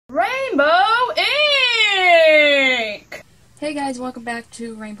Hey guys, welcome back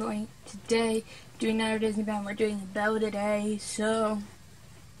to Rainbow Ink. Today, doing another Disney band. We're doing Belle today, so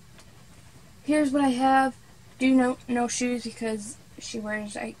here's what I have. No shoes because she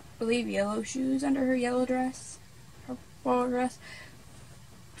wears, I believe, yellow shoes under her yellow dress, her ball dress.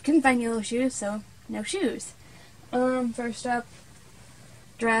 Couldn't find yellow shoes, so no shoes. First up,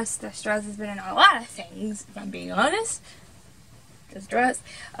 dress. This dress has been in a lot of things, if I'm being honest. This dress.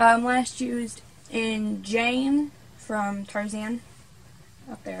 Last used in Jane from Tarzan,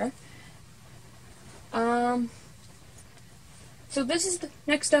 up there. So this is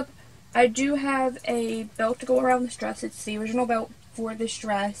next up. I do have a belt to go around this dress. It's the original belt for this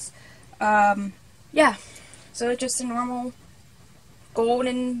dress. Yeah, so it's just a normal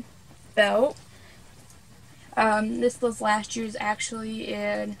golden belt. This was last year's actually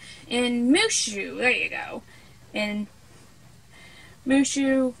in Mushu. There you go. In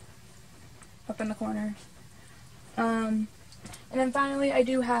Mushu, up in the corner. And then finally, I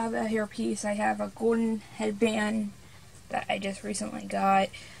do have a hairpiece. I have a golden headband that I just recently got.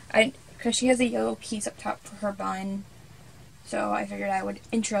 Because she has a yellow piece up top for her bun. So I figured I would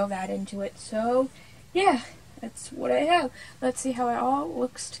intro that into it. So, yeah, that's what I have. Let's see how it all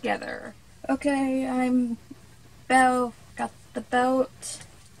looks together. Okay, I'm Belle. Got the belt,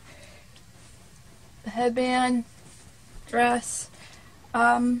 the headband, dress.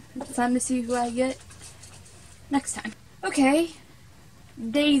 It's time to see who I get next time. Okay,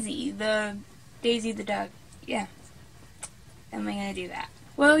 Daisy the dog. Yeah, am I gonna do that?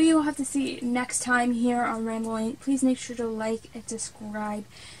 Well, you'll have to see next time here on Rainbow Ink. Please make sure to like and subscribe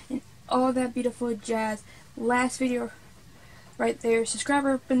and all that beautiful jazz. Last video right there,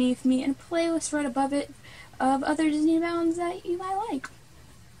 subscriber beneath me, and a playlist right above it of other Disney bands that you might like.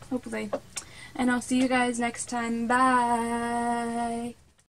 Hopefully. And I'll see you guys next time. Bye.